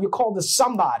everybody. You're called to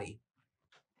somebody.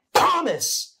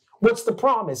 Promise. What's the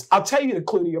promise? I'll tell you the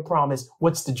clue to your promise.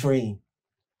 What's the dream?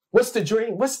 What's the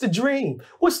dream? What's the dream?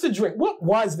 What's the dream? What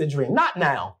was the dream? Not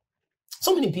now.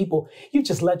 So many people, you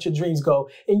just let your dreams go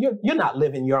and you're not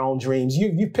living your own dreams.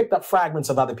 You picked up fragments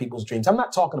of other people's dreams. I'm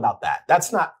not talking about that.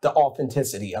 That's not the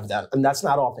authenticity of that. And that's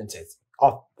not authentic.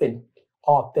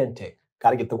 Authentic.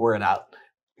 Got to get the word out.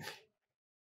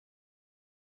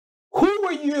 Who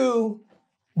were you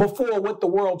before what the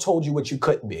world told you what you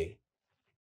couldn't be?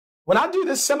 When I do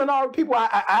this seminar with people,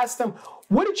 I ask them,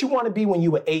 what did you want to be when you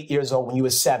were 8 years old, when you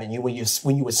were 7, when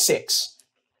you were 6?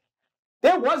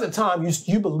 There was a time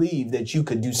you believed that you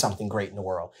could do something great in the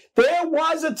world. There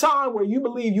was a time where you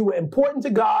believed you were important to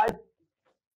God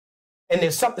and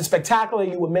there's something spectacular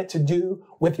you were meant to do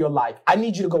with your life. I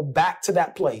need you to go back to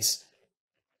that place.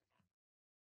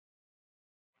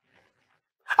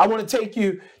 I want to take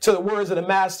you to the words of the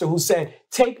master who said,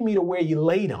 take me to where you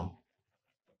laid them.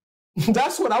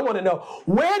 That's what I want to know.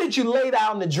 Where did you lay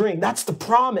down the dream? That's the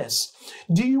promise.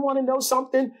 Do you want to know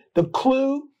something? The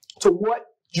clue to what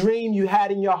dream you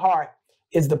had in your heart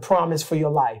is the promise for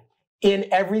your life. In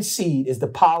every seed is the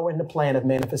power and the plan of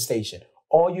manifestation.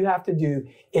 All you have to do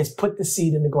is put the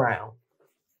seed in the ground.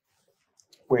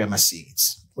 Where are my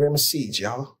seeds? Where are my seeds,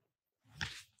 y'all?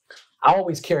 I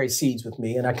always carry seeds with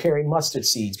me, and I carry mustard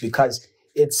seeds because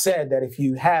it's said that if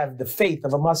you have the faith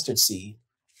of a mustard seed,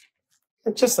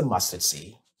 just a mustard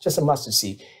seed,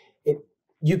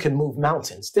 you can move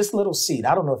mountains. This little seed,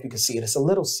 I don't know if you can see it. It's a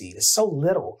little seed. It's so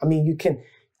little. I mean,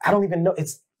 I don't even know.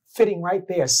 It's fitting right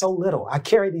there. So little. I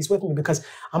carry these with me because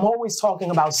I'm always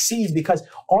talking about seeds, because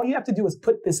all you have to do is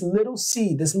put this little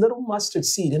seed, this little mustard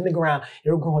seed in the ground.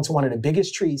 It'll grow into one of the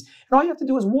biggest trees. And all you have to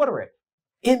do is water it.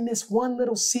 In this one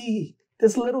little seed,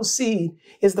 this little seed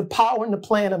is the power and the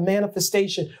plan of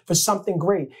manifestation for something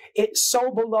great. It's so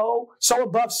below, so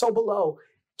above, so below.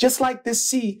 Just like this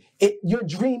seed, your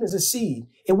dream is a seed.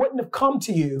 It wouldn't have come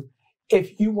to you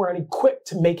if you weren't equipped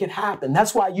to make it happen.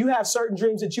 That's why you have certain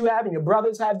dreams that you have, and your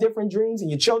brothers have different dreams, and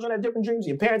your children have different dreams, and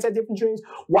your parents have different dreams.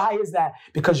 Why is that?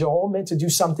 Because you're all meant to do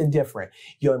something different.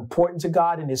 You're important to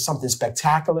God, and there's something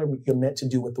spectacular you're meant to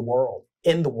do with the world,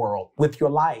 in the world, with your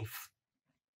life.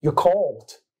 You're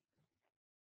called.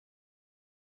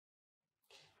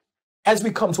 As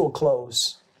we come to a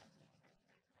close,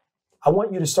 I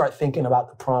want you to start thinking about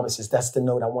the promises. That's the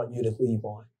note I want you to leave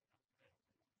on.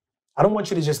 I don't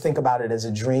want you to just think about it as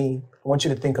a dream. I want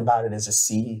you to think about it as a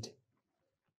seed.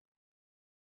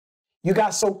 You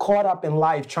got so caught up in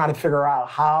life trying to figure out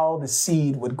how the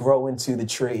seed would grow into the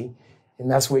tree, and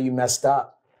that's where you messed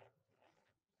up.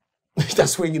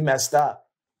 That's where you messed up.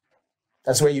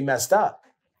 That's where you messed up.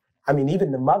 I mean,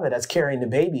 even the mother that's carrying the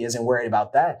baby isn't worried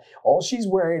about that. All she's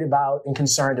worried about and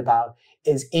concerned about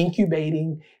is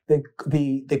incubating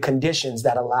the conditions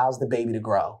that allows the baby to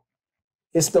grow.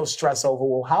 It's still stress over,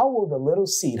 well, how will the little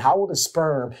seed, how will the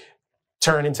sperm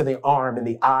turn into the arm and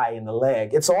the eye and the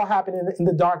leg? It's all happening in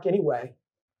the dark anyway.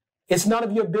 It's none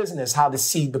of your business how the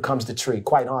seed becomes the tree,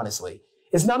 quite honestly.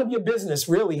 It's none of your business,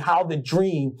 really, how the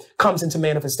dream comes into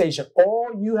manifestation. All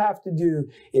you have to do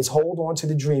is hold on to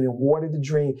the dream and water the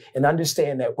dream and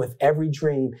understand that with every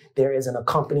dream, there is an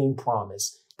accompanying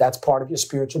promise. That's part of your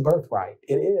spiritual birthright.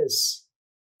 It is.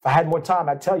 If I had more time,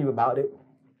 I'd tell you about it.